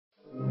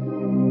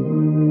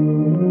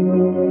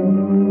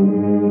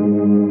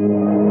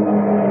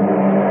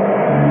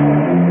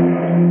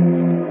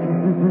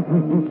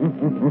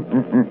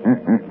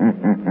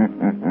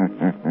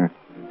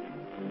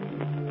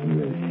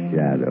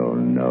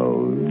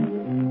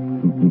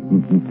Blue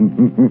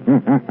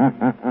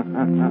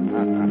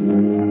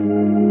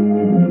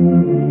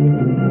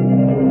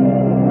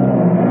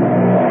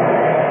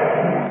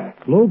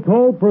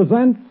Coal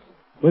presents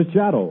The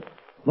Shadow,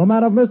 the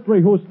man of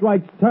mystery who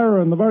strikes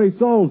terror in the very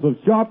souls of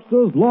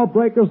sharpsters,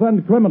 lawbreakers,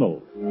 and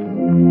criminals.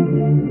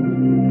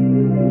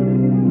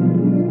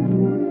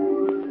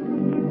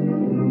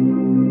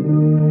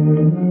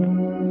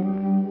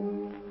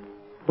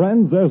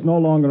 Friends, there's no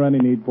longer any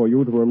need for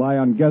you to rely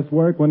on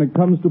guesswork when it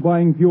comes to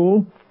buying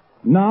fuel.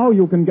 Now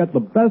you can get the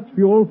best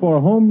fuel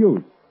for home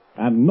use,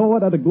 and know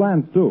it at a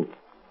glance, too.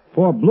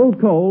 For Blue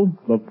Coal,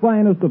 the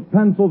finest of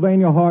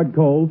Pennsylvania hard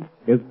coal,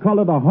 is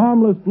colored a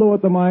harmless blue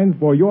at the mines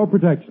for your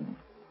protection,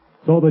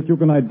 so that you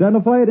can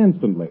identify it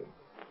instantly.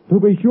 To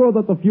be sure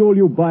that the fuel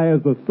you buy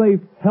is a safe,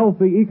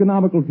 healthy,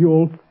 economical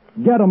fuel,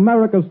 get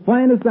America's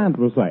finest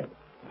anthracite.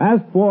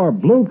 Ask for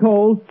Blue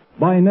Coal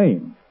by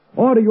name.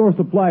 Order your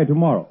supply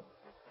tomorrow.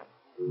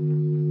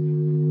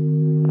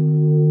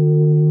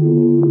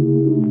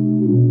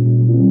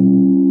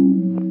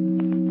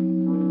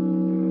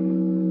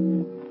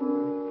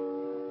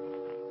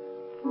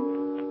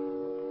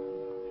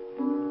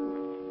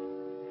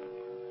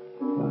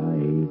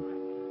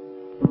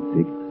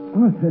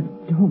 Arthur,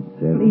 don't,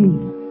 7,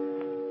 please.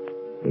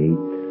 8,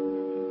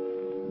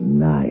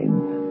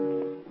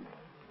 9.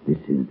 This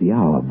is the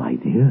hour, my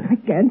dear. I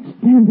can't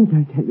stand it,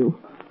 I tell you.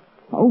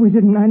 Always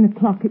at 9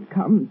 o'clock it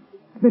comes.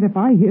 But if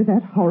I hear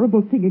that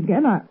horrible thing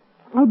again,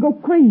 I'll go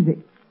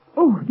crazy.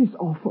 Oh, this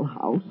awful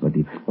house. But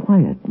it's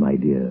quiet, my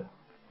dear.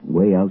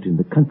 Way out in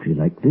the country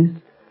like this,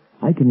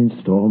 I can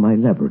install my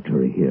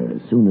laboratory here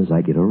as soon as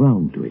I get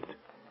around to it.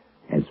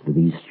 As for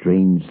these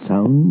strange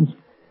sounds,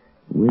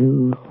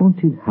 well,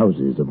 haunted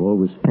houses have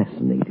always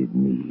fascinated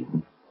me.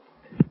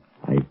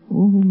 I've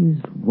always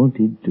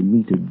wanted to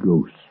meet a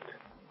ghost,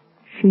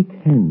 shake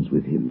hands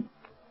with him,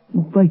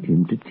 invite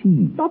him to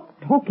tea. Stop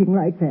talking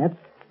like that.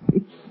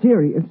 It's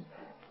serious.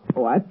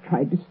 Oh, I've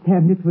tried to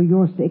stand it for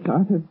your sake,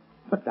 Arthur,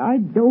 but I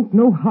don't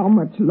know how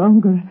much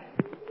longer.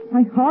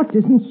 My heart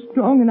isn't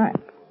strong, and I...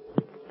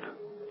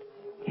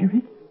 Hear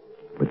it?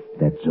 But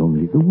that's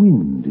only the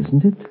wind,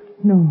 isn't it?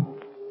 No.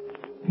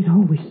 It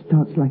always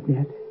starts like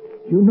that.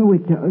 You know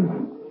it does.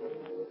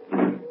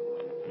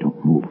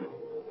 Don't move.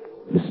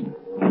 Listen.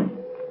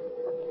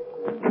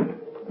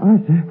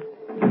 Arthur,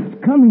 it's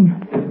coming.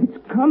 It's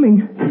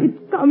coming. It's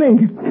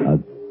coming. A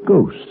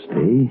ghost,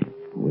 eh?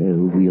 Well,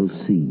 we'll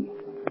see.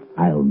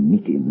 I'll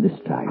meet him this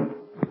time.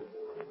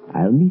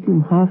 I'll meet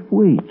him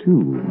halfway,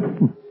 too.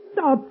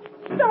 Stop!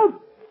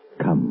 Stop!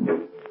 Come.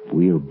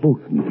 We'll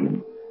both meet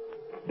him.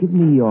 Give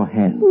me your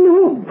hand.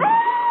 No!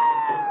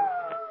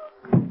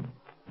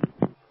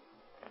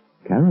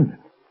 Carolyn.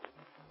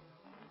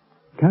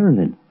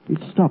 Carolyn, it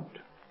stopped.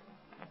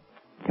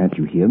 Can't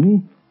you hear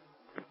me?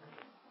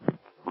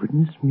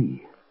 Goodness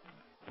me.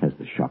 Has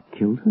the shock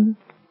killed her?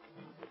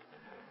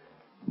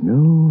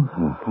 No,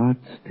 her heart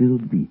still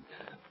beats.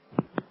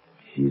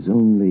 She's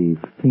only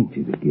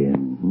fainted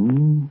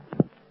again.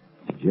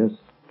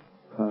 Just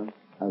pass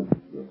out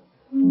here.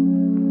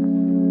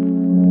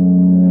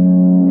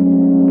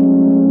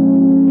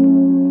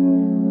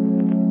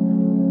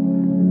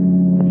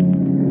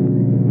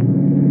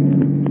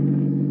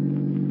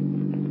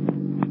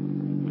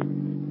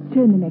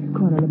 Turn the next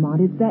corner,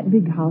 Lamont. It's that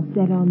big house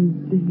set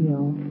on the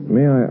hill.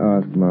 May I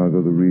ask,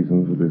 Margot, the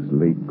reason for this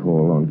late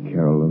call on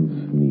Carolyn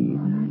Sneed?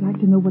 Well, I'd like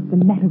to know what's the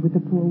matter with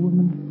the poor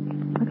woman.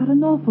 I got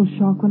an awful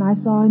shock when I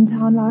saw her in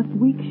town last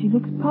week. She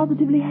looks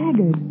positively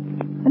haggard.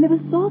 I never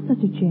saw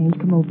such a change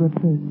come over a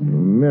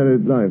person.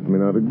 Married life may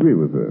not agree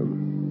with her.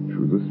 She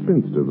was a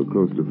spinster for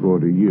close to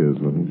 40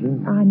 years, wasn't she?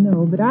 I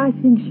know, but I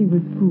think she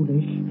was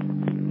foolish.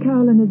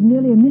 Carolyn has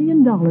nearly $1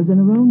 million in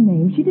her own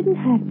name. She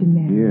didn't have to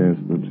marry. Yes,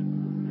 but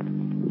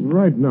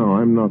right now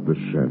I'm not the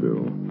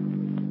shadow.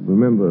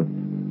 Remember,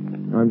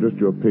 I'm just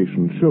your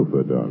patient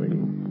chauffeur,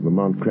 darling.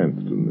 Lamont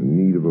Cranston, in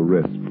need of a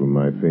rest from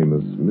my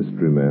famous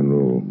mystery man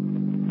role.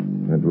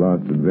 That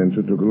last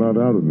adventure took a lot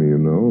out of me, you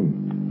know.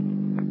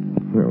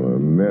 Well, a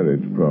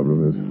marriage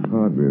problem is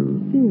hardly as...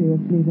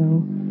 Seriously, though,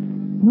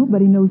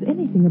 nobody knows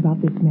anything about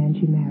this man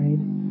she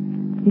married.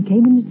 He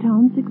came into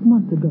town 6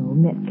 months ago,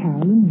 met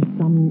Carolyn in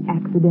some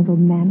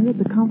accidental manner at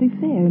the county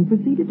fair, and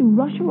proceeded to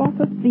rush her off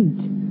her feet.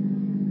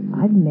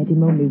 I've met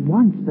him only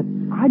once, but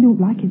I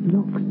don't like his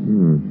looks.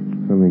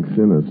 Something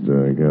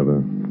sinister, I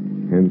gather.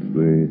 Hence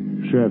the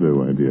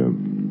shadow idea.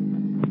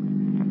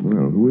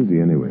 Well, who is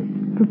he anyway?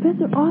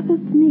 Professor Arthur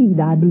Sneed,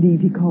 I believe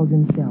he calls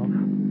himself.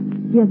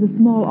 He has a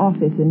small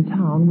office in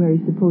town where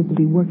he's supposed to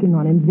be working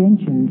on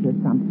inventions or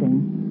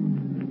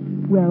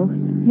something. Well,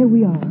 here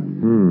we are.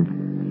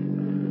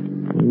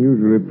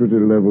 Usually pretty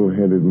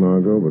level-headed,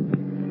 Margot, but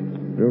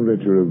don't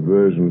let your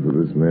aversion for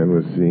this man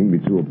we're seeing be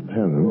too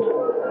apparent.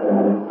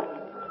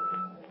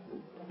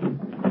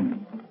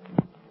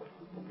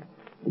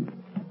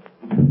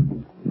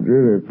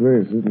 Dreary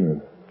place, isn't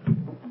it?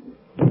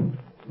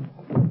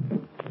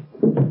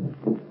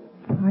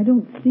 I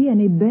don't see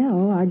any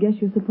bell. I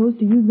guess you're supposed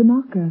to use the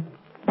knocker.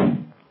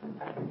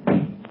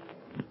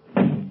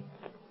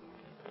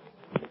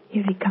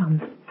 Here he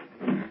comes.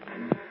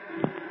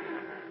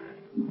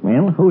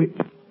 Oh,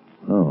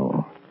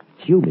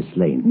 it's you, Miss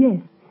Lane.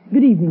 Yes.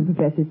 Good evening,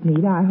 Professor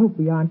Sneed. I hope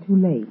we aren't too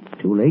late.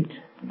 Too late?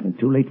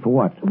 Too late for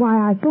what?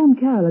 Why, I phoned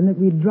Carolyn that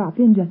we'd drop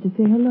in just to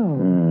say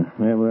hello.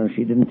 Well,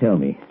 she didn't tell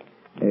me.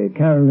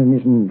 Carolyn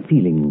isn't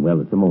feeling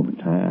well at the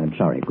moment. I'm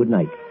sorry. Good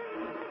night.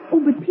 Oh,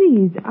 but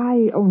please,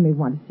 I only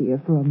want to see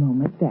her for a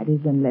moment. That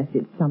is, unless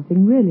it's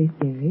something really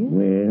serious.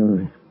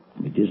 Well,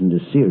 it isn't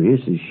as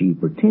serious as she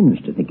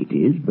pretends to think it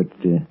is, but,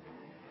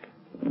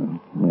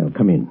 well,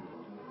 come in.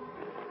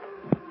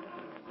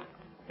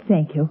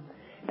 Thank you.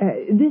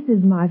 This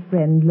is my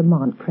friend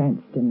Lamont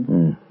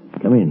Cranston.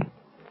 Come in.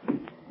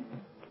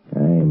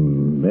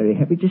 I'm very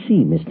happy to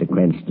see Mr.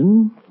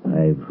 Cranston.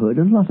 I've heard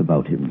a lot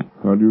about him.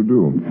 How do you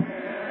do?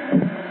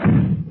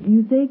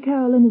 You say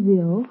Carolyn is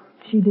ill?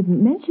 She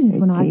didn't mention it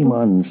when I came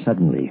on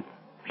suddenly.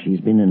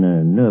 She's been in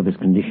a nervous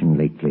condition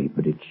lately,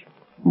 but it's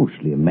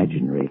mostly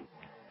imaginary.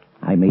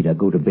 I made her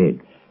go to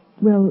bed.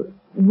 Well,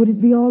 would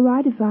it be all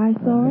right if I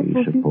saw her?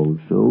 I suppose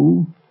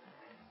so.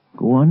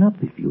 Go on up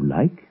if you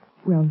like.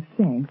 Well,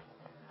 thanks.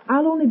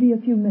 I'll only be a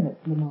few minutes,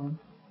 Lamont.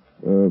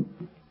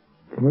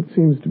 What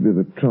seems to be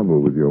the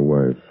trouble with your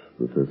wife,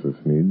 Professor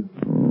Sneed?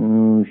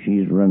 Oh,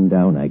 she's run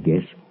down, I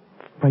guess.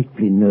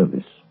 Frightfully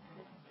nervous.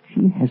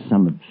 She has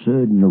some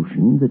absurd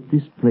notion that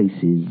this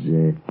place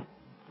is,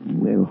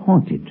 well,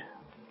 haunted.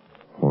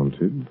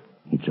 Haunted?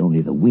 It's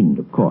only the wind,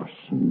 of course,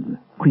 and the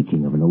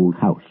creaking of an old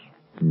house.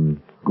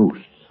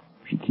 Ghosts.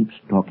 She keeps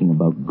talking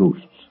about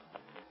ghosts.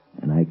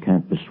 And I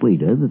can't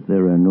persuade her that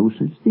there are no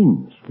such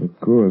things. Of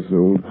course,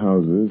 old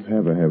houses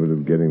have a habit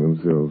of getting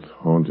themselves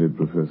haunted,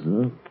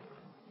 Professor.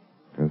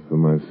 As for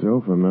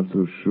myself, I'm not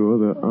so sure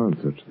there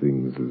aren't such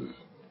things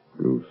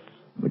as ghosts.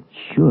 But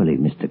surely,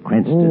 Mr.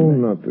 Cranston... Oh,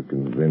 not the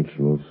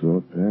conventional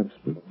sort, perhaps,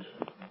 but...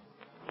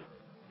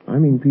 I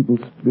mean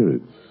people's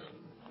spirits.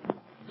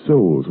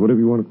 Souls, whatever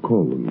you want to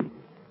call them.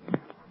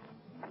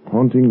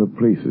 Haunting the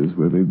places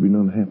where they've been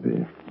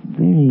unhappy.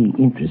 Very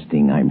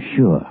interesting, I'm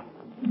sure.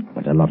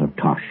 But a lot of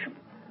tosh.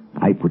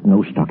 I put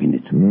no stock in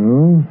it.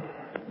 No?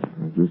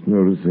 I'm just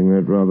noticing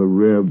that rather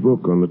rare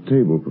book on the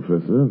table,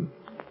 Professor.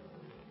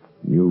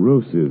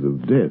 Neuroses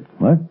of Death.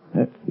 What?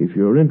 If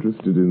you're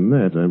interested in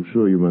that, I'm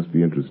sure you must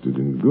be interested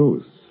in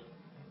ghosts.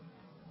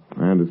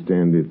 I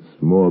understand its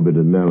morbid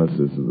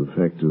analysis of the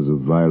factors of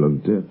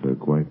violent death are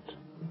quite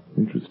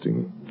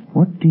interesting.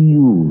 What do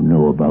you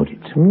know about it?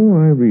 Oh,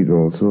 I read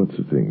all sorts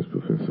of things,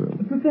 Professor.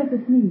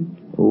 Professor Sneed.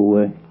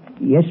 Oh,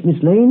 yes,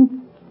 Miss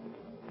Lane?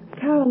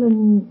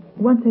 Carolyn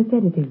wants her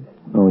sedative.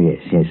 Oh,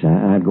 yes.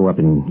 I'll go up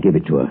and give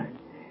it to her.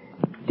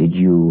 Did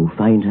you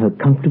find her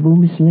comfortable,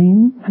 Miss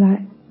Lane? Well,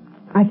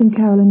 I think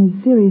Carolyn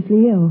is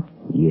seriously ill.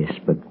 Yes,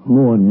 but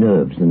more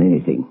nerves than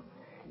anything.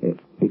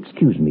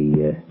 Excuse me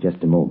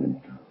just a moment,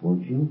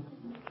 won't you?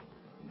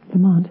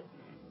 Lamont,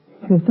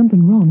 there's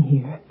something wrong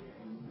here.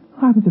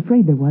 I was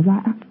afraid there was.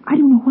 I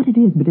don't know what it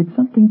is, but it's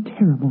something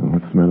terrible.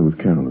 What's the matter with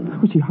Carolyn?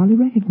 Well, she hardly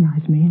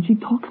recognized me, and she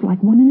talks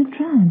like one in a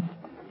trance,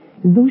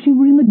 as though she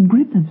were in the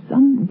grip of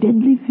some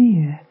deadly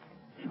fear.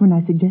 When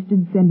I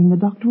suggested sending the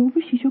doctor over,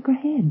 she shook her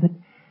head, but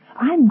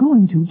I'm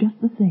going to just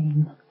the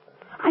same.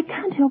 I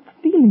can't help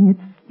feeling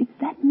it's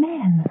that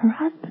man, her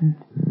husband.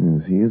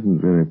 Yes, he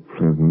isn't very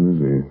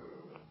pleasant, is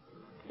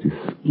he? His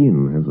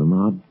skin has an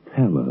odd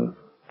pallor.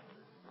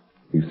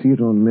 You see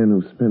it on men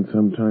who spent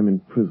some time in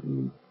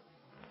prison.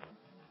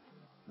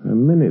 There are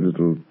many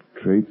little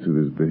traits of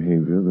his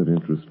behavior that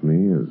interest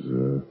me as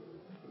a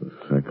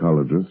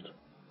psychologist.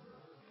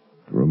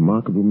 A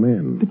remarkable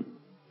man. But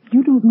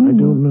you don't mean... I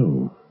don't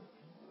know.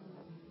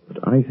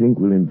 But I think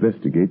we'll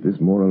investigate this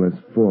more or less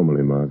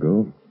formally,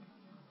 Margot.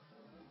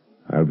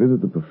 I'll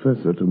visit the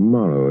professor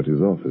tomorrow at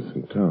his office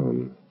in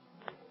town.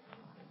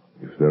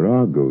 If there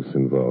are ghosts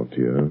involved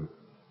here,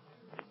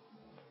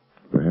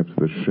 perhaps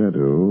the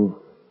shadow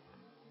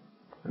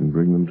can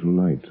bring them to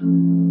light.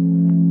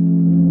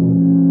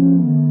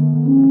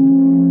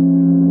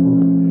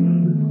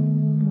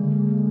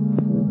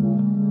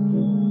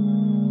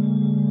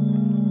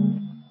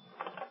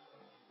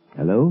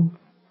 Hello?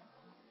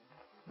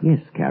 Yes,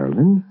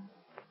 Carolyn.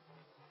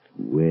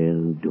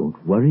 Well,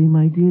 don't worry,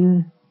 my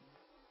dear.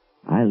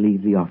 I'll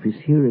leave the office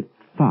here at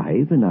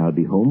 5, and I'll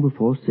be home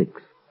before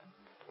 6.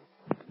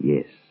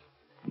 Yes,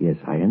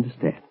 I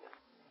understand.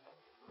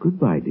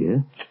 Goodbye,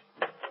 dear.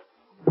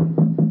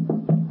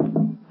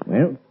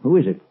 Well, who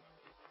is it?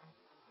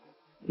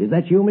 Is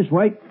that you, Miss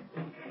White?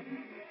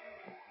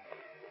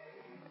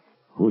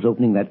 Who's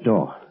opening that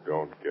door?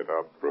 Don't get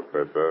up,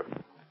 Professor.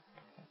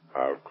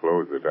 I'll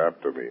close it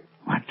after me.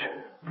 What?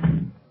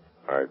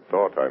 I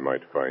thought I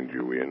might find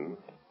you in.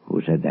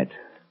 Who said that?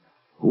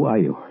 Who are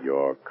you?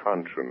 Your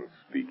conscience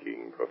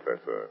speaking,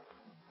 Professor.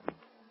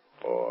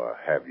 Or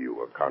have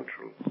you a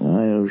conscience?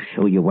 I'll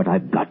show you what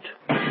I've got.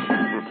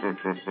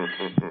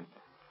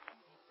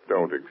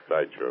 Don't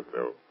excite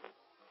yourself.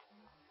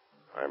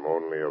 I'm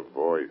only a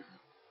voice.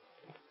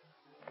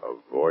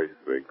 A voice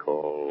they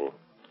call...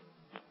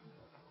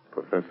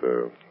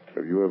 Professor,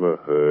 have you ever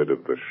heard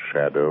of the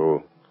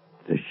shadow?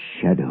 The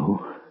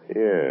shadow?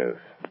 Yes.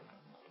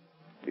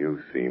 You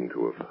seem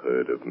to have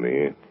heard of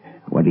me.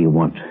 What do you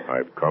want?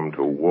 I've come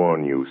to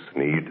warn you,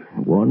 Sneed.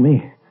 Warn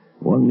me?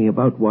 Warn me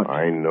about what?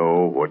 I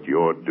know what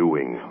you're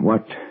doing.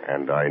 What?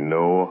 And I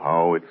know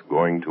how it's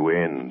going to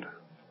end.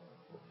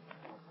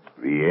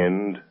 The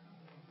end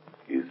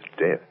is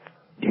death.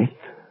 Death?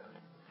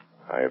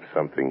 I have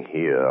something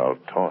here I'll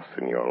toss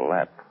in your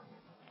lap.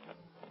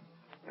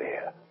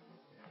 There.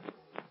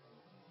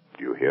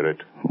 Do you hear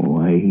it?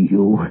 Why,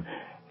 you...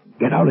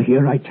 Get out of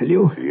here, I tell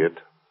you. See it?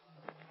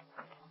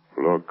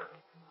 Look.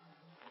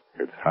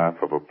 It's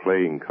half of a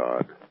playing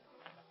card.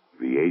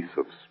 The ace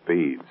of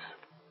spades.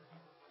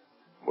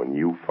 When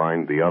you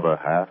find the other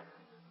half,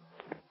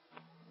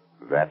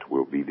 that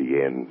will be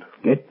the end.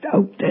 Get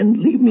out and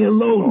leave me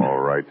alone. All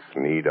right,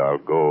 Sneed, I'll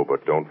go,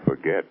 but don't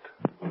forget.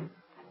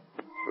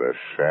 The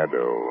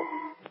shadow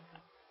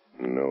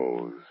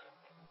knows.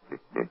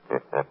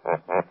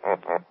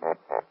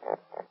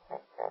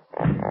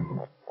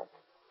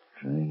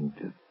 Trying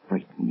to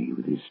frighten me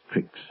with his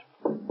tricks.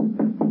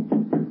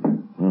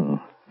 Oh,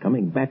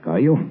 coming back, are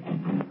you?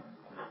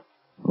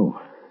 Oh,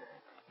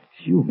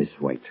 it's you, Miss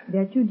White.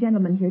 There are two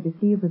gentlemen here to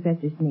see you,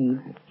 Professor Sneed.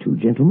 Two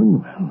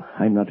gentlemen? Well,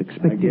 I'm not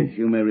expecting... I guess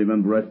you may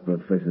remember us,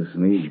 Professor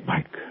Sneed.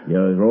 Spike.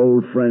 Your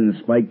old friends,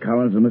 Spike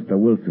Collins and Mr.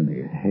 Wilson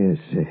here.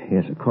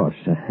 Yes, of course.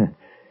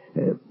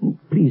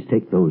 Please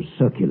take those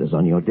circulars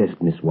on your desk,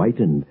 Miss White,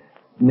 and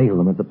mail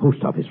them at the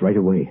post office right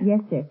away.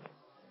 Yes, sir.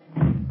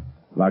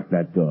 Lock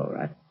that door,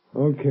 right?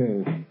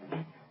 Okay.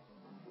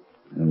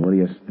 And what are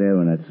you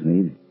staring at,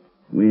 Sneed?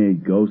 We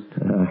ain't ghosts.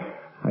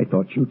 I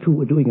thought you two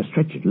were doing a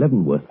stretch at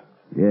Leavenworth.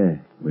 Yeah,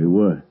 we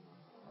were.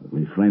 But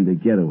we framed a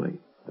getaway.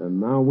 And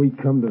now we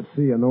come to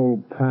see an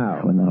old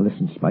pal. Well, now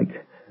listen, Spike.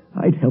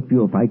 I'd help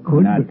you if I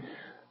could. Nuts. But...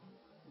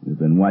 We've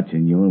been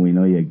watching you, and we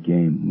know your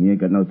game. We ain't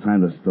got no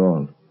time to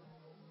stall.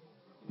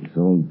 This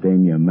old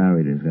dame you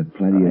married has got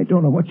plenty I of...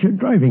 don't know what you're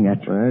driving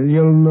at. Well,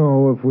 you'll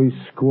know if we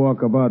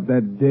squawk about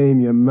that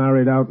dame you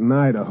married out in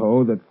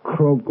Idaho that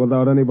croaked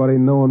without anybody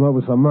knowing what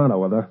was the matter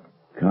with her.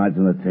 Cards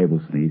on the table,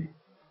 Sneed.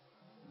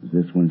 Has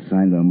this one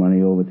signed our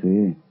money over to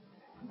you?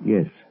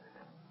 Yes.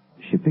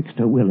 She fixed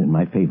her will in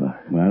my favor.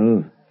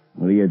 Well,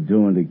 what are you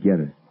doing to get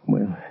it?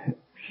 Well,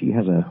 she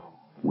has a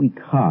weak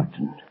heart,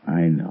 and...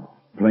 I know.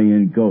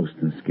 Playing ghost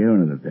and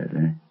scaring her to death,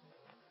 eh?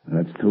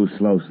 Well, that's too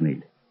slow,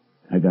 Sneed.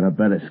 I got a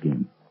better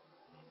scheme.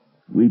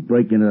 We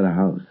break into the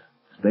house,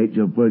 stage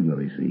a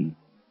burglary, see?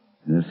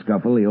 In a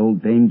scuffle, the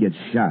old dame gets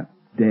shot,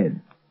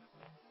 dead.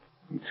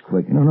 It's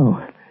quick.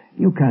 No,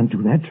 you can't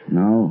do that.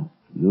 No,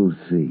 you'll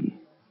see.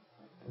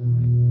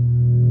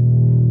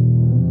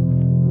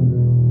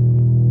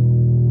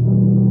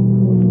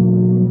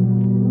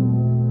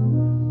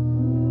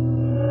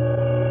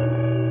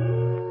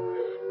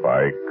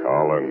 Spike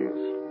Collins.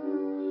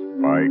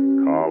 Spike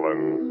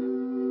Collins.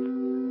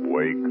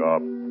 Wake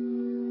up.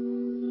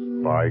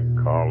 Spike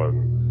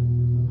Collins.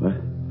 What?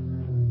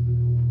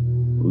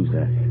 Who's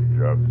that?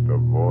 Just a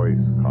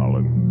voice,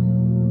 Collins.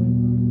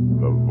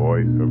 The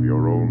voice of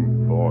your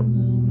own thoughts,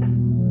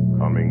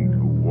 coming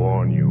to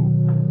warn you.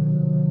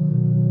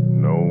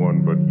 No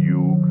one but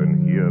you can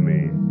hear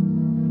me.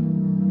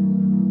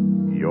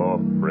 Your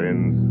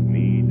friend's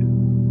need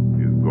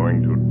is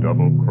going to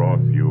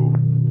double-cross you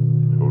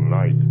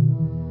tonight.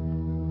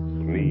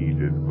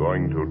 Sneed is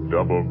going to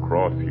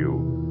double-cross you.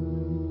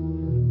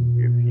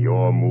 It's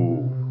your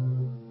move.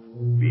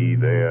 Be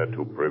there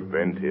to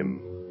prevent him.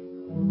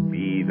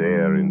 Be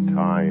there in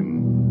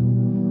time.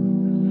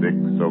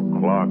 6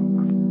 o'clock.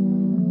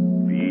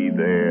 Be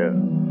there.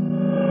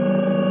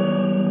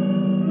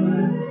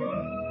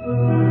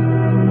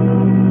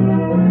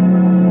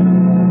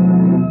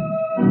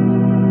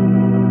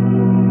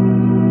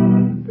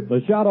 The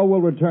Shadow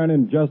will return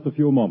in just a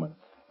few moments.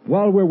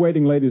 While we're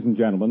waiting, ladies and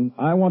gentlemen,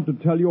 I want to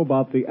tell you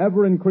about the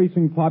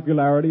ever-increasing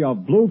popularity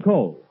of Blue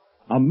Coal,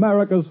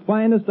 America's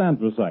finest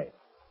anthracite.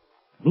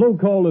 Blue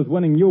Coal is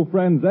winning new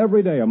friends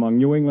every day among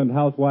New England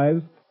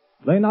housewives.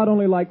 They not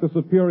only like the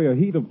superior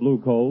heat of Blue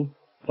Coal,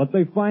 but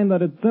they find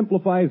that it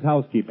simplifies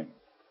housekeeping.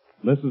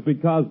 This is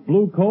because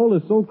Blue Coal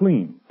is so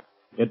clean.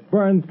 It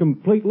burns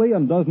completely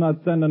and does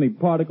not send any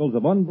particles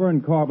of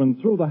unburned carbon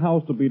through the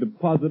house to be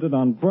deposited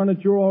on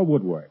furniture or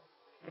woodwork.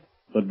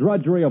 The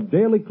drudgery of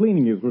daily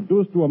cleaning is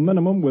reduced to a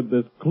minimum with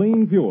this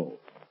clean fuel.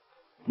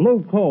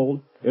 Blue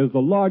Coal is the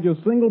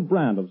largest single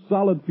brand of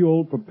solid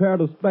fuel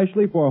prepared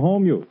especially for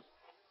home use.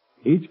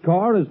 Each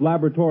car is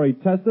laboratory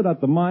tested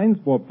at the mines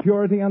for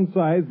purity and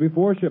size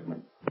before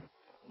shipment.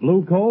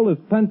 Blue Coal is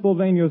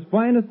Pennsylvania's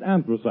finest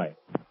anthracite.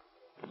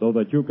 So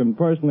that you can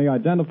personally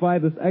identify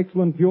this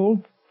excellent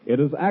fuel, it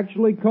is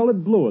actually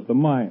colored blue at the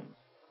mines.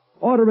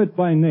 Order it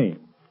by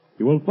name.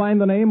 You will find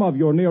the name of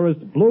your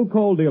nearest Blue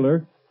Coal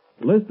dealer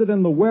listed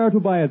in the Where to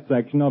Buy It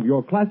section of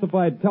your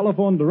classified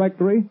telephone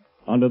directory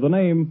under the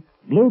name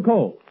Blue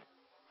Coal.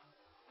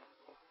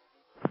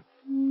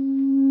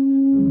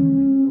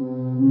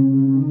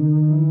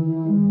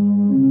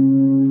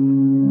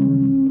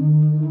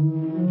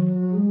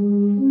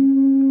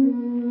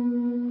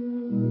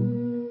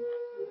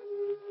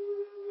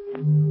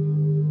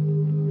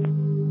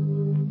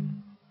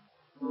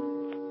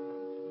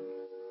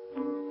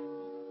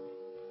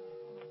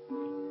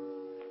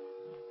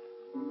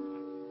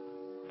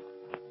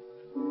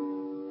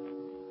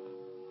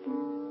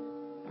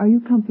 Are you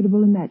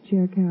comfortable in that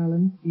chair,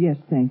 Carolyn? Yes,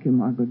 thank you,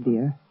 Margot,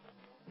 dear.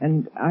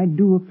 And I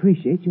do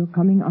appreciate your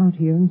coming out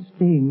here and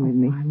staying with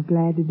me. I'm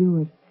glad to do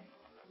it.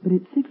 But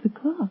it's 6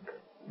 o'clock.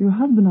 Your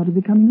husband ought to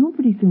be coming home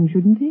pretty soon,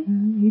 shouldn't he?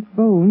 He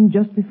phoned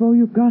just before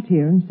you got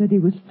here and said he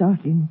was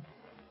starting.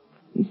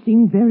 He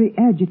seemed very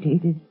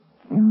agitated.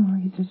 Oh,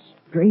 he's a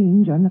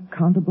strange,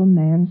 unaccountable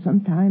man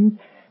sometimes.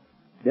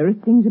 There are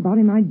things about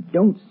him I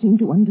don't seem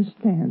to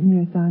understand.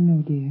 Yes, I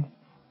know, dear.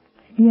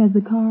 He has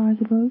the car, I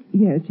suppose?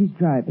 Yes, he's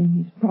driving.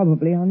 He's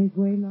probably on his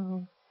way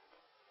now.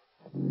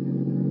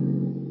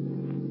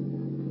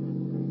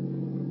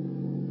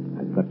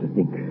 I've got to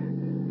think.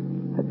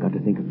 I've got to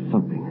think of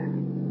something.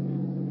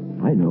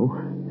 I know.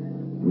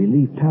 We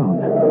leave town.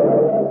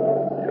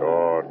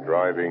 You're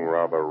driving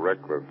rather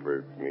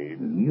recklessly, Sneed.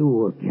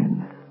 You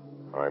again.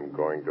 I'm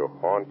going to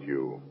haunt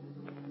you.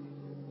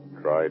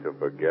 Try to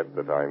forget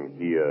that I'm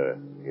here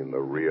in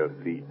the rear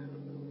seat,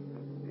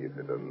 if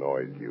it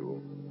annoys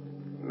you.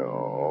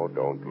 No,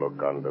 don't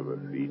look under the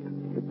seat.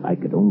 If I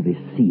could only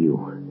see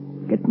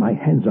you, get my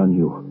hands on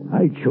you,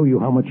 I'd show you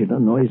how much it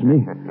annoys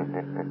me.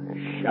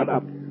 Shut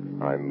up.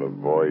 I'm the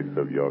voice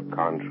of your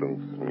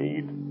conscience,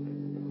 Sneed.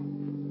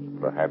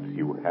 Perhaps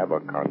you have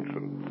a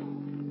conscience.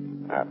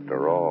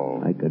 After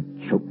all, I could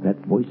choke that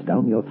voice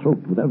down your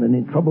throat without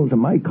any trouble to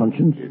my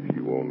conscience. if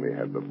you only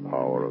had the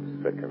power of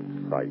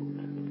second sight,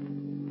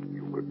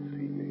 you could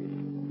see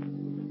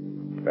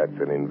me.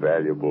 That's an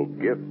invaluable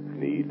gift,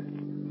 Sneed,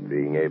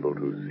 being able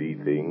to see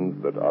things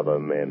that other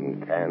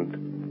men can't.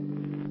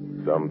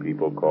 Some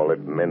people call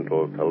it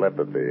mental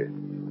telepathy,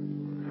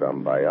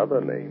 some by other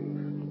names.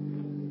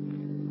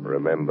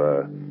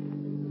 Remember,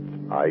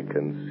 I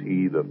can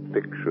see the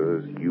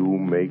pictures you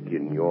make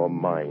in your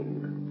mind.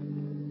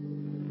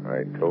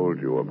 I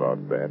told you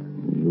about that.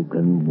 You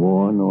can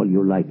warn all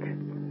you like.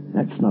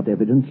 That's not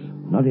evidence.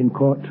 Not in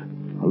court.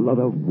 A lot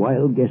of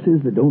wild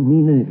guesses that don't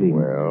mean anything.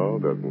 Well,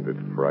 doesn't it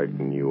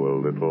frighten you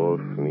a little,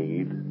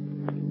 Sneed?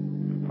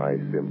 I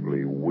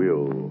simply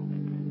will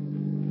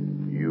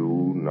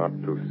you not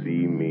to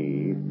see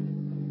me,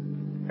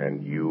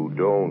 and you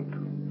don't.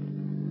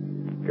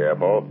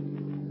 Careful.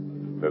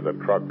 There's a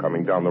truck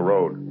coming down the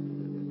road.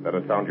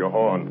 Better sound your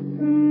horn.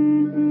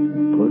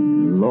 Good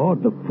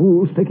Lord, the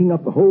fool's taking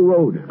up the whole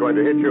road. It's going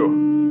to hit you.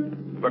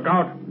 Look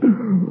out.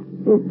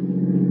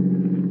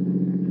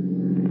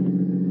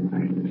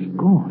 It's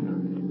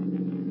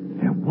gone.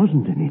 There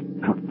wasn't any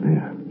truck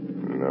there.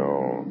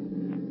 No.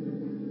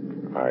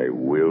 I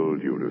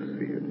willed you to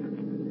see it.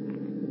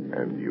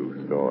 And you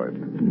saw it.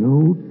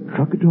 No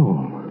truck at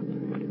all.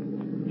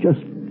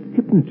 Just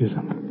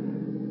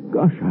hypnotism.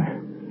 Gosh,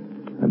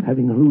 I'm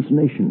having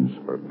hallucinations.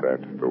 But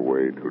that's the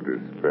way to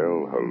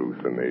dispel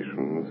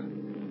hallucinations.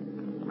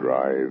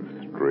 Drive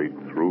straight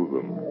through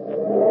them.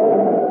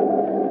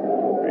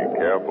 Be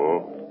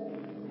careful.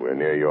 We're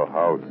near your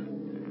house.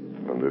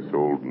 And this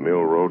old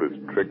mill road is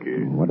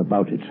tricky. What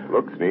about it?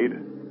 Look, Sneed.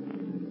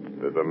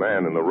 There's a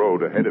man in the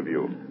road ahead of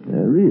you.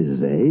 There is,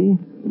 eh?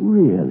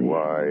 Really?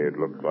 Why, it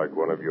looks like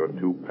one of your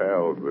two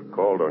pals that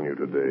called on you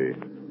today.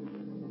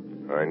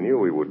 I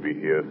knew he would be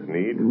here,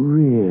 Sneed.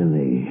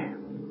 Really?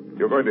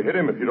 You're going to hit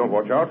him if you don't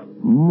watch out.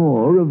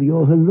 More of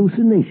your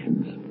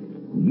hallucinations.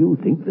 You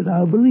think that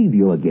I'll believe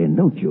you again,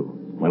 don't you?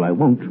 Well, I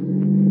won't.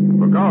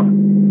 Look out.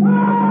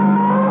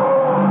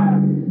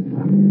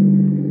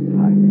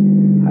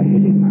 I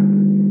hit him.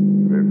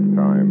 This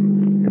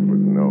time, it was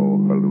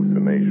no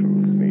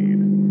hallucination,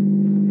 Sneed.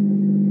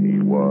 He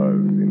was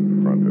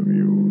in front of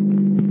you.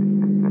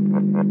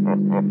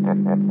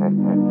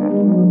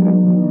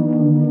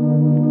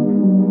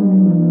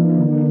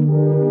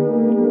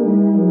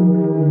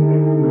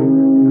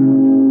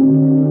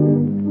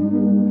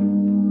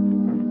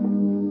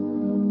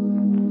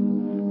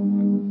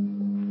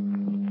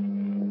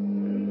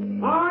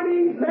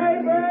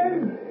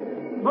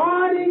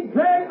 Morning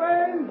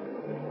papers!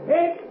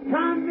 It's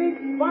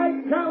convict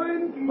Spike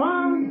Cullen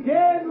found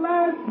dead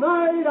last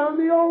night on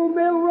the old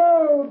mill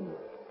road.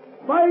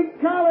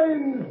 Spike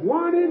Cullen,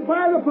 wanted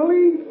by the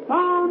police,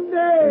 found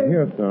dead.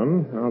 Here,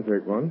 son. I'll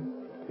take one.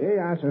 Hey,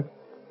 Asher.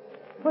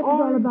 What's it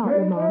all about,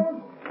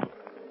 Lamont?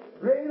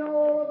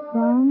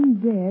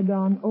 Found dead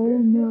on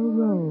Old Mill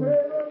Road.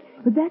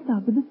 But that's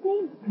out for the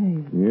Sneed's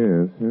place.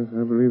 Yes,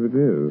 I believe it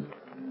is.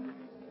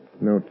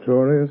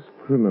 Notorious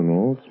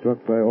criminal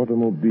struck by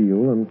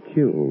automobile and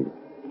killed.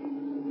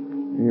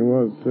 He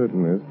was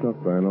certainly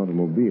struck by an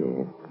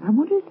automobile. I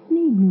wonder if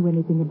Sneed knew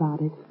anything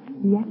about it.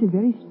 He acted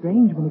very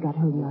strange when he got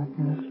home last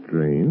night.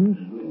 Strange?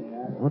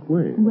 What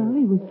way? Well,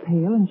 he was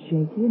pale and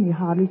shaky, and he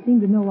hardly seemed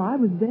to know I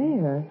was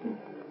there.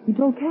 He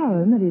told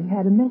Carolyn that he'd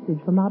had a message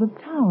from out of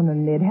town,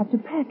 and they'd have to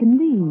pack and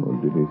leave. Oh,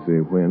 did he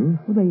say when?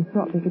 Well, they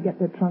thought they could get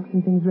their trunks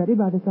and things ready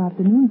by this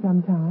afternoon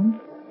sometime.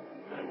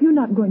 You're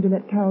not going to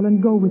let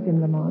Carolyn go with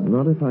him, Lamont?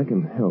 Not if I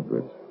can help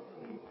it.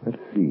 Let's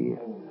see.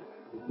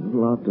 A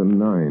little after 9.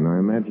 I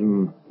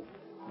imagine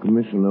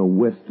Commissioner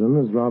Weston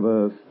is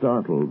rather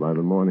startled by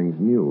the morning's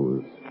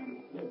news.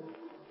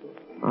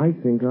 I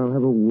think I'll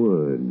have a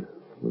word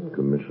with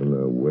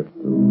Commissioner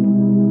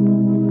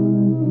Weston.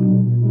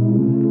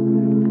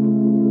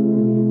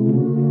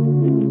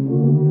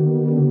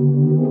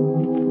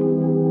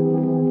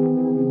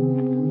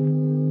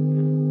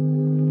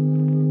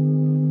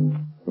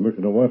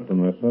 Commissioner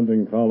Weston, they're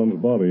sending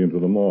Collins' body into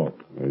the morgue.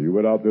 You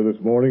went out there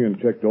this morning and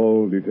checked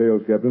all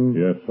details, Captain?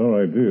 Yes,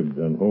 sir, I did.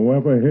 And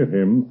whoever hit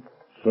him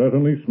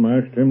certainly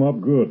smashed him up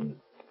good.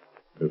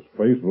 His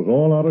face was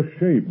all out of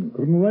shape and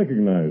couldn't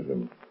recognize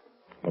him.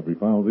 But we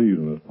found these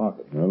in his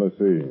pocket. Now, let's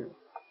see.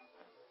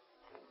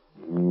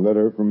 A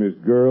letter from his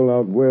girl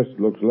out west,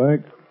 looks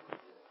like.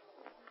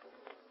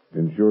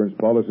 Insurance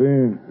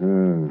policy.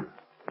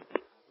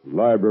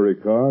 Library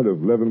card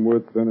of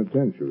Leavenworth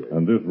Penitentiary.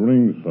 And this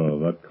ring, sir,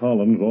 that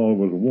Collins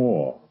always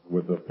wore,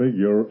 with the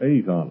figure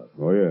 8 on it.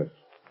 Oh, yes.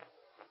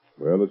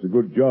 Well, it's a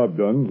good job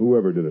done,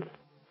 whoever did it.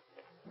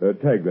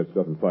 Tag that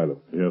stuff and file it.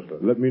 Yes, sir.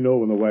 Let me know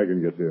when the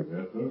wagon gets here.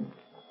 Yes, sir.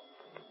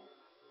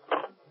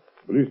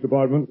 Police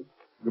Department,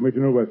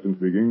 Commissioner Weston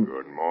speaking.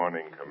 Good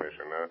morning,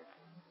 Commissioner.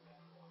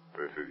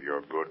 This is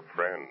your good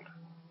friend,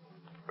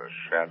 the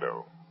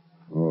Shadow.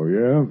 Oh,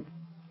 yeah?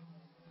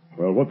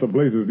 Well, what the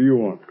blazes do you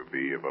want? To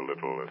be of a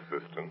little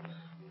assistance,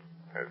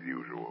 as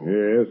usual.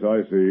 Yes,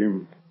 I see.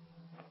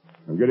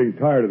 I'm getting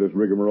tired of this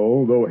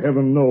rigmarole, though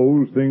heaven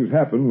knows things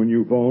happen when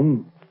you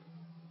phone.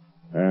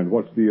 And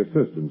what's the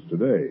assistance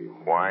today?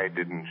 Why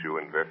didn't you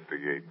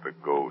investigate the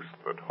ghost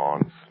that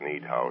haunts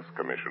Sneed House,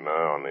 Commissioner,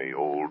 on the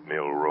Old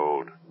Mill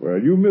Road? Well,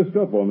 you missed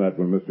up on that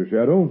one, Mr.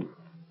 Shadow.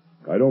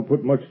 I don't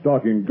put much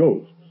stock in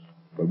ghosts,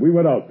 but we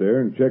went out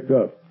there and checked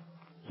up,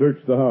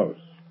 searched the house.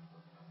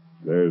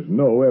 There's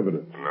no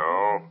evidence.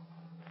 No?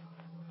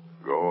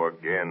 Go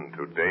again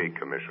today,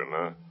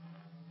 Commissioner.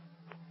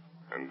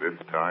 And this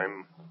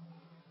time,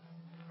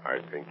 I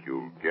think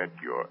you'll get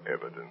your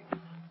evidence.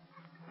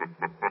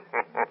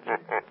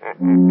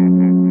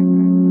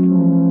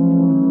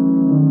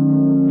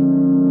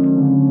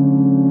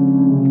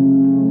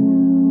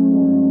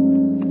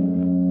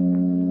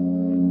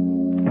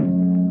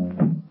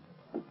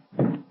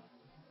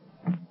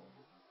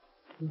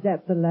 Is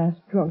that the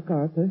last drunk,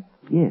 Arthur?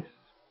 Yes.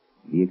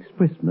 The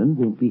expressman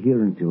won't be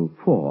here until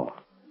 4.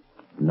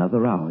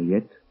 Another hour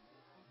yet.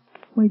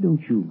 Why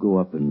don't you go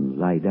up and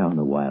lie down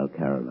a while,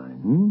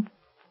 Caroline,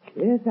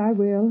 Yes, I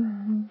will.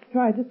 I'll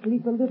try to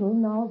sleep a little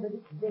now that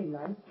it's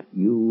daylight.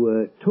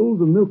 You told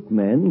the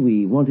milkman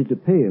we wanted to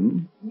pay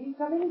him. He's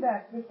coming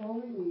back before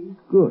we leave.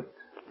 Good.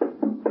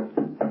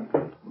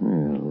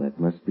 Well, that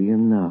must be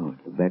him now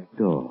at the back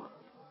door.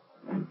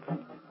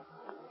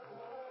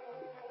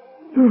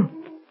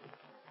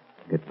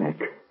 Get back.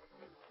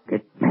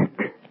 Get back.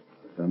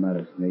 What's the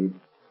matter, Sneed?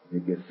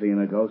 Think you're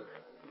seeing a ghost?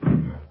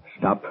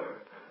 Stop.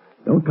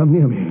 Don't come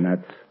near me.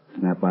 Nuts.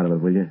 Snap out of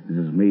it, will you?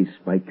 This is me,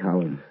 Spike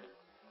Collins.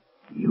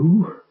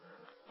 You?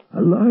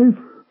 Alive?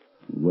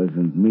 It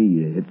wasn't me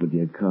you hit with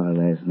your car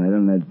last night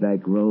on that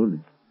back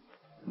road.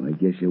 Well, I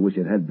guess you wish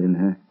it had been,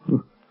 huh?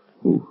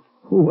 Who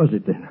was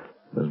it then?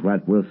 It was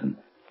Rat Wilson.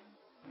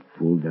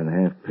 Fool got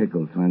half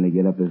pickled trying to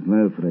get up his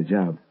nerve for the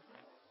job.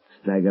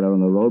 Staggered out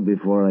on the road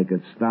before I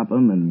could stop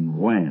him, and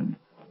wham!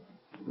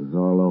 It was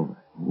all over.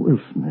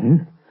 Wilson,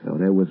 eh? So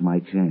there was my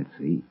chance,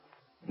 see?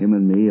 Him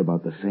and me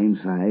about the same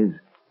size,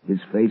 his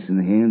face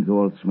and hands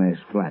all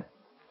smashed flat.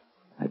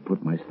 I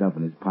put my stuff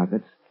in his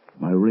pockets,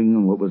 my ring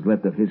and what was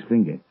left of his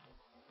finger.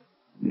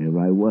 There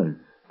I was,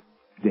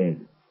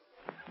 dead.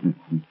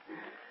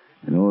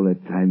 And all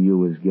that time you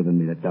was giving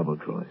me the double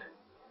cross.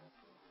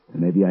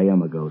 And maybe I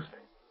am a ghost,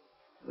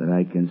 but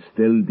I can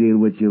still deal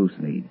with you,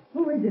 Sneed.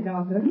 Who is it,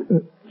 Arthur?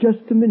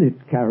 Just a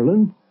minute,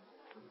 Carolyn.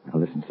 Now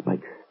listen,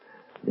 Spike.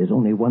 There's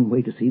only one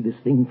way to see this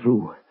thing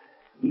through.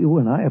 You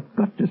and I have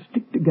got to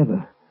stick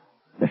together.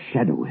 The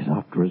Shadow is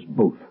after us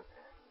both.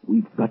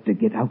 We've got to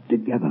get out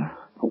together,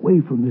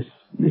 away from this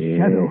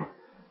Shadow.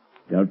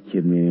 Don't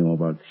kid me anymore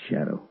about the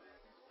Shadow.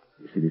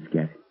 You see this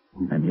cat?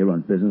 I'm here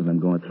on business and I'm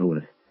going through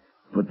with it.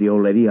 Put the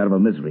old lady out of her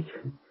misery.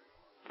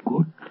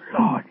 Good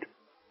Lord.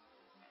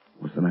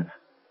 What's the matter?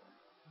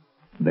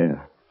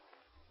 There.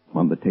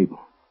 On the table.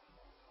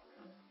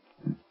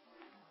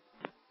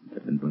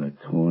 Nothing but a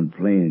torn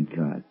playing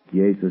card.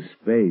 The ace of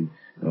spades,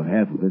 or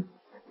half of it.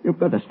 You've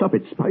got to stop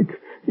it, Spike.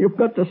 You've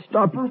got to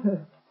stop.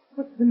 Arthur,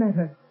 what's the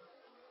matter?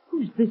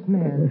 Who's this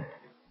man?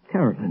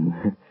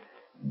 Carolyn,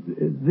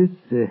 this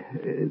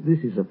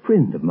is a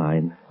friend of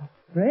mine.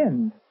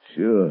 Friend?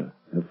 Sure,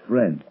 a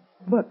friend.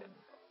 But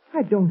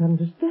I don't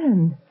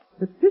understand.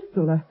 The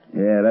pistol,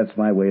 Yeah, that's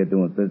my way of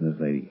doing business,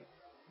 lady.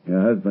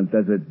 Your husband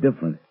does it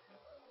different.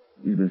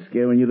 He's been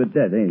scaring you to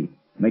death, ain't he?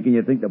 Making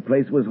you think the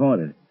place was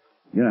haunted.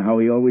 You know how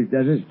he always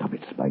does it? Stop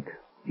it, Spike.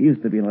 He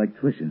used to be an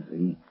electrician,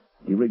 see?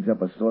 He rigs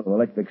up a sort of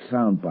electric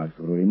sound box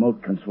with a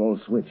remote control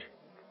switch.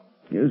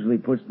 He usually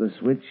puts the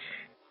switch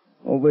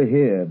over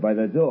here by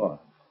the door.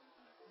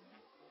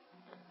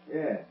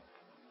 Yeah,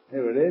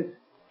 here it is.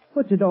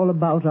 What's it all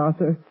about,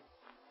 Arthur?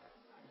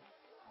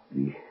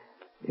 The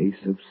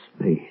ace of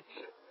spades.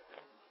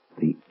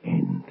 The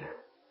end.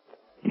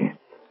 Death.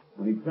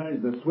 When he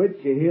turns the switch,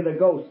 you hear the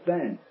ghost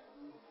dance.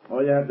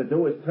 All you have to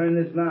do is turn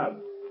this knob.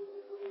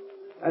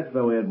 That's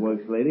the way it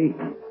works, lady.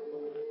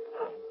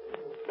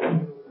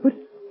 But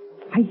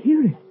I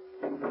hear it.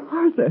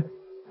 Arthur,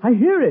 I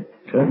hear it.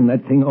 Turn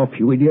that thing off,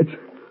 you idiot.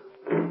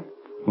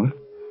 What?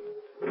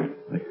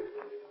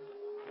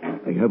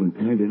 I haven't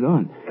turned it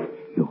on.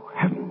 You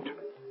haven't.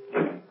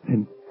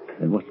 Then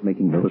what's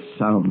making those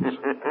sounds?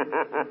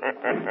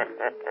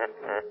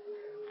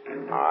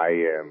 I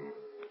am.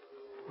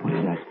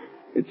 What's that?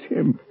 It's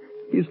him.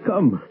 He's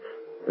come.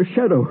 A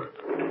shadow.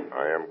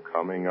 I am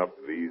coming up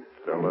these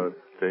cellar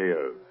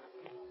stairs.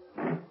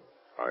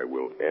 I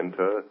will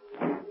enter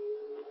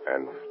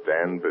and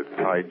stand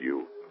beside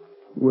you.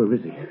 Where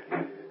is he?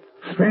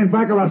 Stand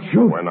back or I'll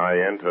shoot. When I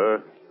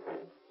enter,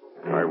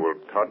 I will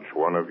touch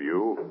one of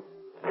you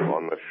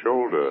on the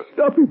shoulder.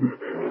 Stop him.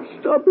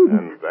 Stop him.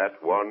 And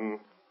that one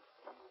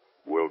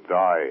will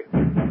die.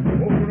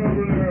 Open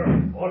over there.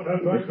 What's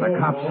that It's the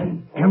cops.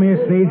 Come here,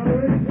 Speed.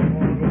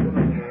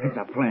 It's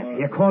a plant.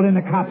 You called in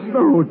the cops.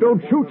 No,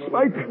 don't shoot,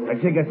 Spike. The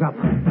jig is up.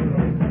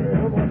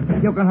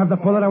 You can have the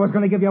bullet I was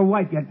going to give your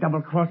wife, you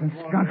double-crossing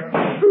skunk.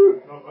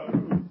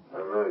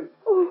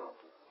 Oh,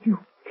 you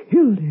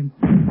killed him.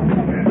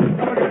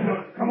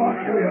 Come on,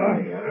 here we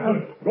are.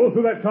 Go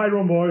through that side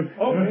room, boys.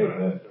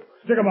 Okay.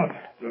 Stick him up.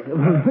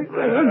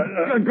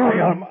 Got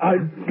him. I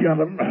got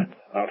him.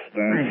 Now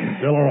stand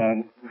still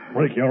around.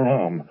 Break your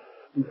arm.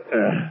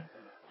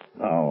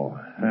 Now,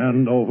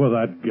 hand over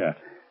that gat.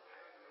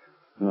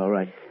 All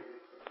right.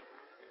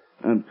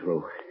 I'm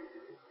through.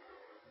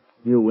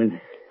 You win.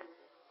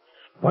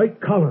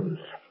 Spike Collins.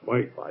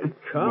 Spike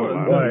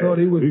Collins? Why, I thought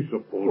he was... He's a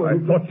fool. I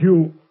thought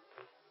you...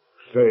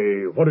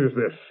 Say, what is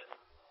this?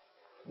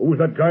 Who was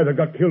that guy that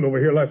got killed over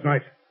here last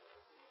night?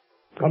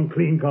 Come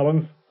clean,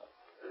 Collins.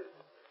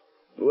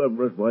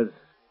 Whoever it was,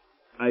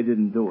 I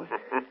didn't do it.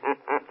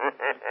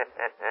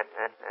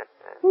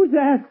 Who's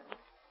that?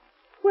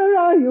 Where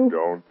are you?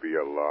 Don't be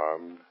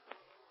alarmed.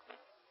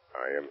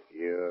 I am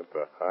here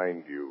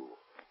behind you,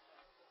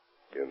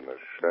 in the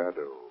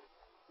shadow.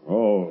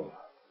 Oh.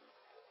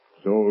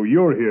 So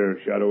you're here,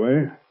 Shadow,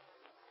 eh?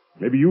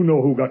 Maybe you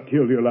know who got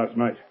killed here last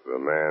night. The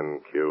man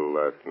killed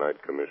last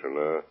night,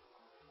 Commissioner,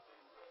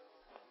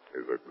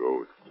 is a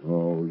ghost.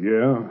 Oh,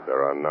 yeah?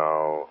 There are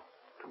now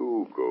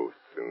 2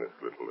 ghosts in this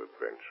little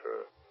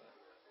adventure.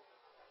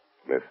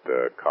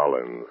 Mr.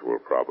 Collins will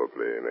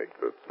probably make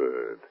the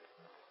 3rd.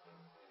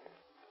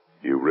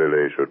 You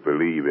really should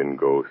believe in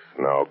ghosts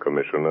now,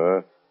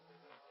 Commissioner.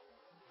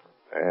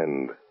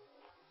 And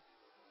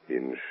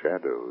in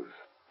shadows.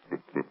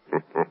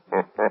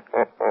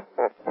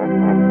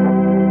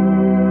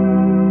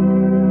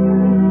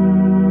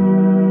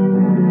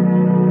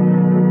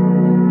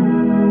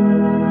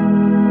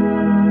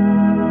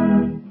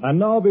 And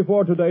now,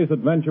 before today's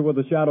adventure with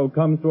the Shadow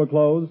comes to a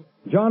close,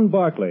 John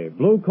Barclay,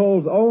 Blue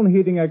Coal's own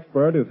heating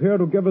expert, is here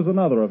to give us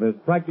another of his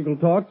practical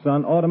talks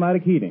on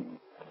automatic heating.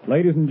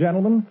 Ladies and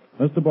gentlemen,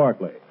 Mr.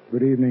 Barclay.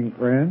 Good evening,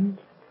 friends.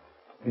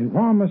 In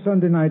former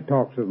Sunday night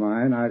talks of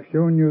mine, I've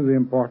shown you the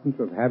importance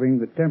of having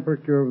the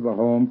temperature of the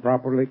home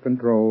properly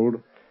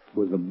controlled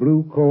with a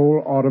Blue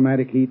Coal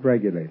automatic heat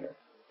regulator.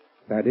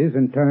 That is,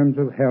 in terms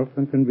of health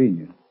and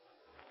convenience.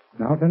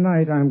 Now,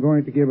 tonight, I'm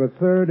going to give a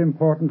third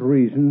important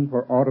reason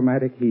for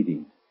automatic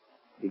heating: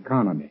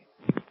 economy.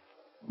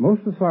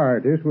 Most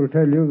authorities will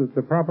tell you that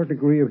the proper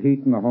degree of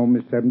heat in the home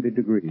is 70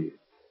 degrees.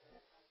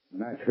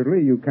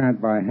 Naturally, you can't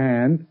by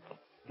hand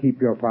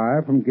keep your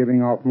fire from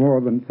giving off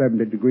more than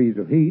 70 degrees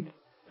of heat,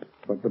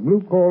 but the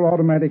Blue Coal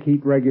automatic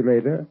heat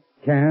regulator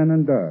can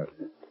and does.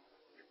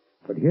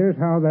 But here's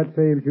how that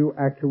saves you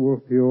actual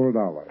fuel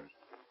dollars.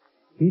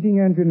 Heating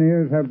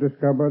engineers have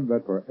discovered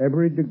that for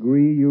every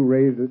degree you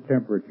raise the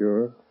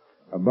temperature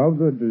above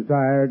the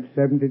desired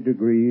 70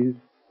 degrees,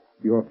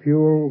 your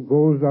fuel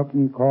goes up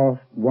in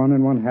cost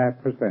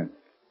 1.5%.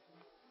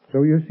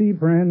 So you see,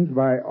 friends,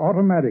 by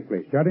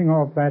automatically shutting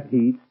off that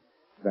heat,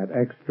 that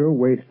extra,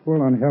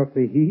 wasteful,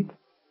 unhealthy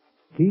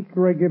heat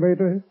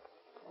regulator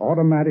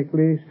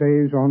automatically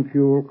saves on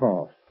fuel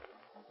costs.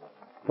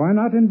 Why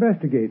not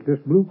investigate this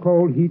Blue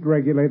Coal heat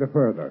regulator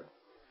further?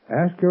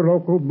 Ask your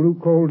local Blue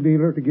Coal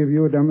dealer to give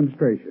you a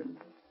demonstration.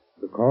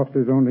 The cost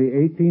is only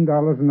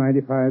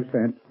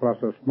 $18.95 plus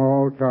a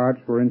small charge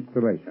for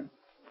installation.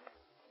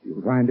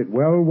 You'll find it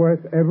well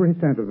worth every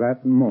cent of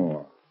that and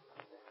more.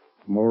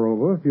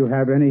 Moreover, if you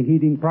have any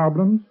heating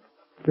problems,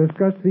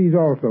 discuss these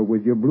also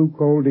with your Blue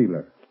Coal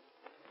dealer.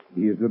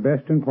 He is the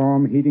best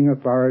informed heating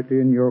authority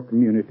in your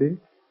community,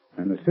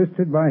 and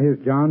assisted by his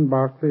John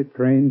Barclay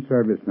trained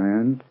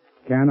serviceman,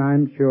 can,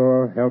 I'm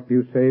sure, help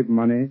you save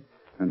money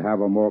and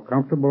have a more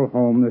comfortable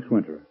home this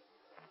winter.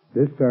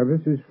 This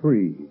service is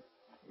free.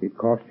 It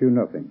costs you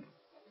nothing.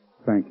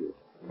 Thank you.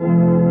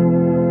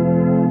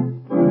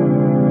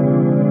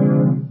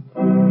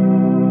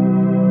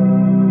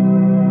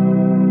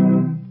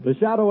 The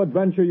Shadow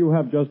adventure you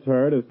have just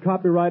heard is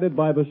copyrighted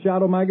by the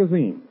Shadow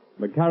magazine.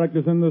 The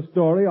characters in this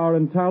story are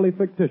entirely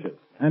fictitious.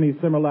 Any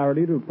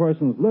similarity to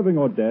persons living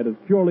or dead is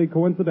purely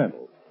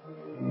coincidental.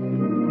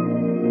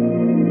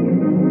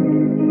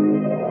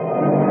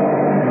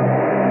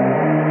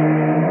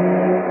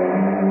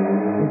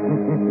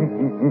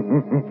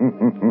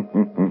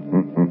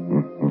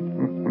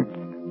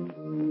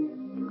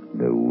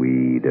 The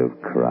weed of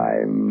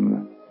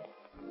crime.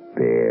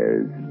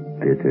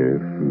 bitter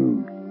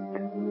fruit.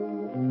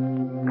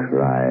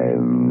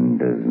 Crime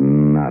does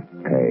not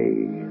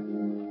pay.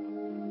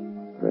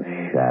 The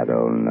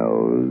shadow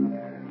knows.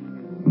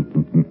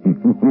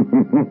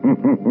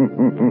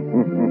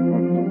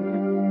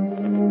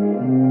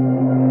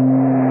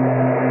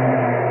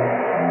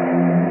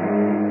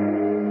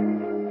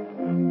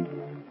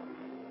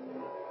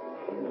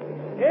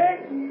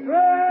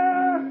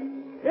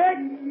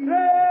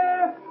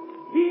 Extra!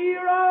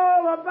 Hear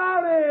all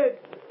about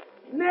it!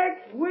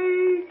 Next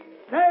week,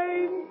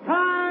 same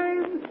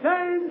time,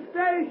 same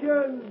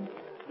station.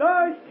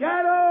 The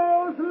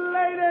Shadow's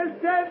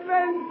latest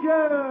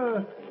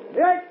adventure.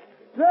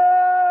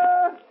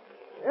 Extra!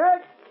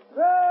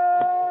 Extra!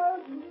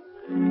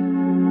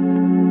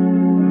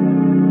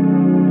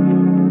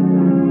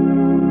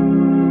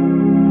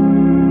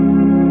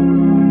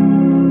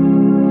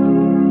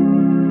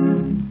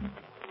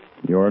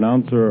 Your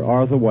announcer,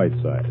 Arthur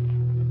Whiteside.